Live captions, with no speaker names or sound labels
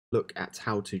Look at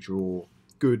how to draw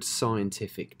good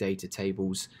scientific data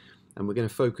tables, and we're going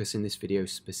to focus in this video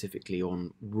specifically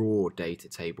on raw data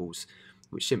tables,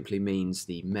 which simply means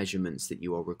the measurements that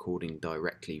you are recording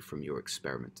directly from your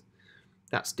experiment.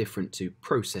 That's different to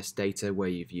process data, where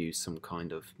you've used some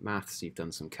kind of maths, you've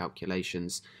done some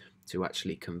calculations to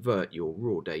actually convert your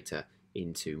raw data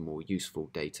into more useful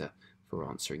data for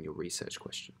answering your research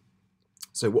question.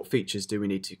 So what features do we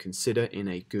need to consider in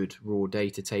a good raw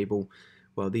data table?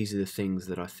 Well, these are the things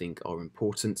that I think are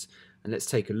important, and let's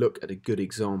take a look at a good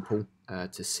example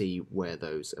to see where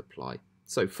those apply.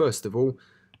 So first of all,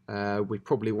 we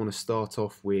probably want to start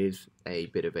off with a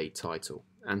bit of a title,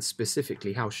 and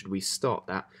specifically how should we start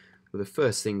that? Well, the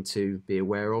first thing to be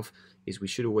aware of is we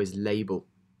should always label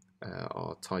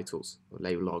our titles, or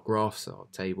label our graphs, our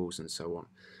tables, and so on.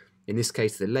 In this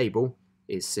case, the label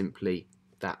is simply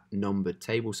that numbered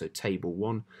table, so table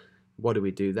 1. Why do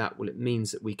we do that? Well, it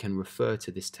means that we can refer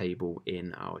to this table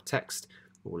in our text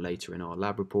or later in our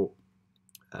lab report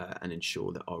and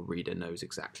ensure that our reader knows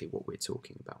exactly what we're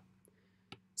talking about.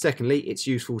 Secondly, it's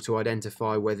useful to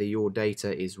identify whether your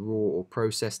data is raw or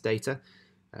processed data.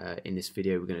 In this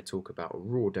video, we're going to talk about a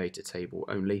raw data table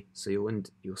only, so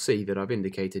you'll see that I've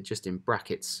indicated just in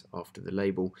brackets after the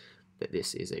label that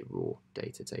this is a raw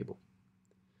data table.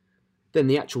 Then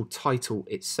the actual title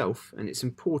itself, and it's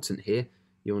important here,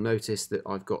 you'll notice that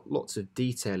I've got lots of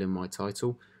detail in my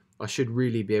title. I should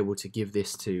really be able to give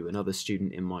this to another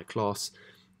student in my class,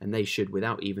 and they should,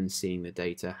 without even seeing the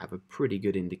data, have a pretty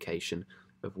good indication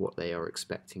of what they are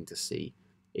expecting to see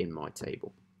in my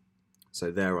table. So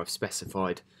there I've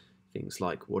specified things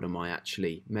like what am I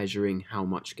actually measuring, how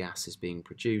much gas is being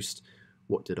produced,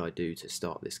 what did I do to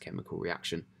start this chemical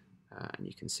reaction, and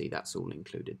you can see that's all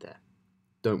included there.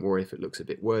 Don't worry if it looks a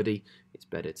bit wordy, it's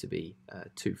better to be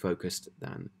too focused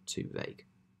than too vague.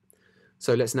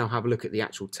 So let's now have a look at the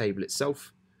actual table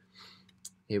itself.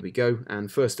 Here we go,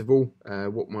 and first of all,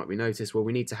 what might we notice? Well,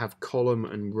 we need to have column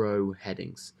and row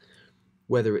headings.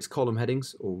 Whether it's column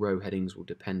headings or row headings will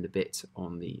depend a bit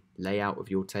on the layout of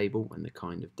your table and the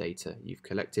kind of data you've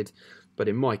collected. But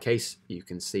in my case, you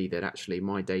can see that actually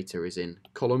my data is in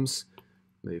columns,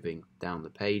 moving down the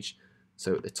page.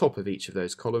 So at the top of each of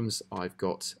those columns, I've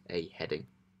got a heading.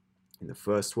 In the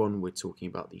first one, we're talking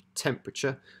about the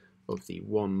temperature of the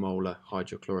 1 molar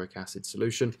hydrochloric acid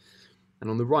solution. And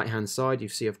on the right-hand side, you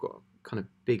see I've got a kind of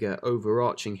bigger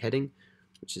overarching heading,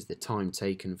 which is the time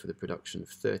taken for the production of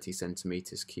 30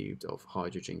 centimeters cubed of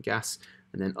hydrogen gas.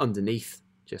 And then underneath,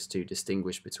 just to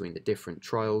distinguish between the different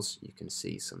trials, you can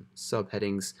see some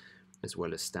subheadings, as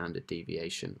well as standard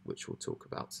deviation, which we'll talk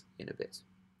about in a bit.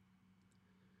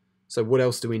 So what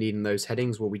else do we need in those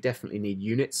headings? Well, we definitely need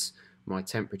units. My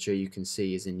temperature, you can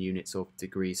see, is in units of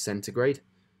degrees centigrade.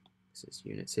 This is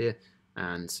units here.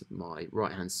 And my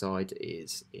right-hand side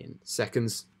is in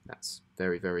seconds. That's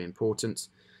very, very important.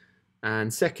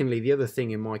 And secondly, the other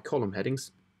thing in my column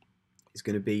headings is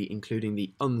going to be including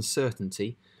the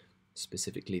uncertainty,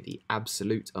 specifically the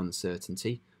absolute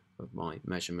uncertainty of my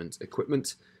measurement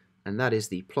equipment. And that is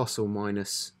the plus or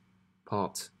minus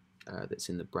part that's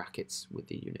in the brackets with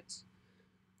the units.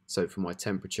 So for my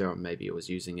temperature, maybe I was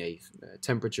using a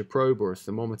temperature probe or a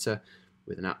thermometer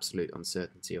with an absolute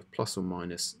uncertainty of plus or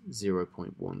minus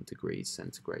 0.1 degrees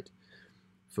centigrade.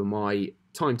 For my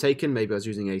time taken, maybe I was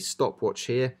using a stopwatch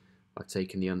here. I've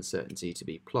taken the uncertainty to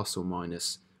be plus or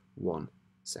minus 1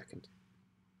 second.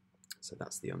 So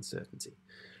that's the uncertainty.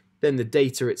 Then the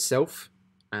data itself,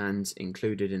 and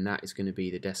included in that is going to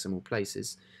be the decimal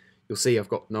places. You'll see I've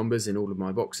got numbers in all of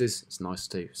my boxes. It's nice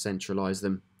to centralize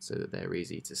them so that they're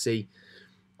easy to see.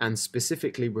 And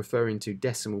specifically referring to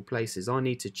decimal places, I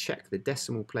need to check the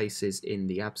decimal places in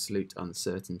the absolute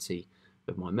uncertainty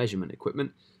of my measurement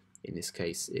equipment. In this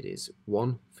case, it is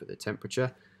 1 for the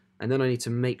temperature. And then I need to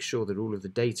make sure that all of the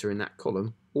data in that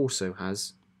column also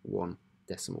has 1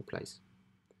 decimal place.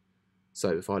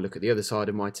 So if I look at the other side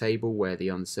of my table where the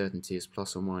uncertainty is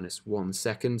plus or minus 1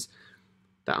 second,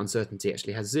 that uncertainty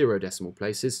actually has 0 decimal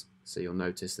places, so you'll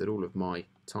notice that all of my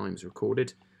times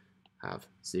recorded have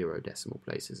 0 decimal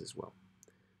places as well.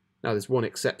 Now there's one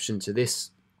exception to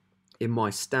this. In my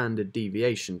standard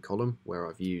deviation column, where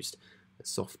I've used a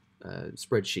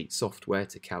spreadsheet software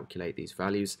to calculate these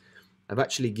values, I've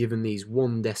actually given these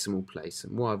 1 decimal place.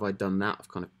 And why have I done that? I've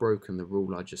kind of broken the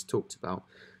rule I just talked about.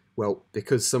 Well,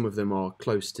 because some of them are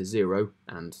close to 0,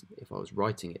 and if I was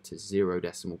writing it to 0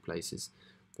 decimal places,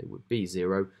 they would be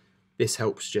 0. This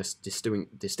helps just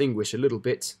distinguish a little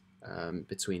bit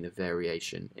between the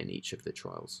variation in each of the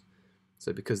trials.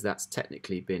 So because that's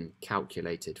technically been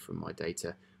calculated from my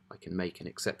data, I can make an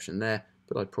exception there,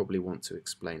 but I'd probably want to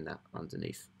explain that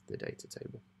underneath the data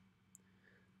table.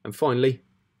 And finally,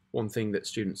 one thing that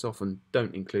students often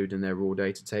don't include in their raw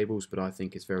data tables, but I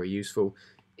think is very useful,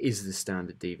 is the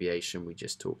standard deviation we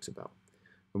just talked about.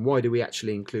 And why do we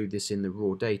actually include this in the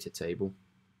raw data table?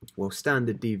 Well,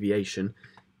 standard deviation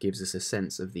gives us a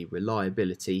sense of the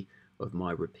reliability of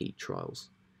my repeat trials.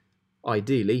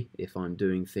 Ideally, if I'm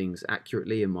doing things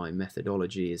accurately and my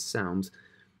methodology is sound,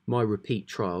 my repeat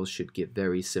trials should give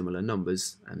very similar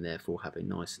numbers and therefore have a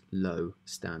nice low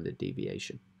standard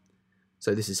deviation.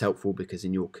 So this is helpful because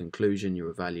in your conclusion, your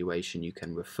evaluation, you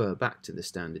can refer back to the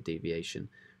standard deviation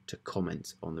to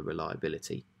comment on the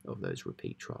reliability of those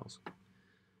repeat trials.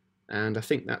 And I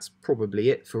think that's probably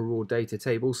it for raw data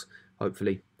tables.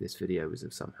 Hopefully this video was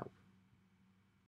of some help.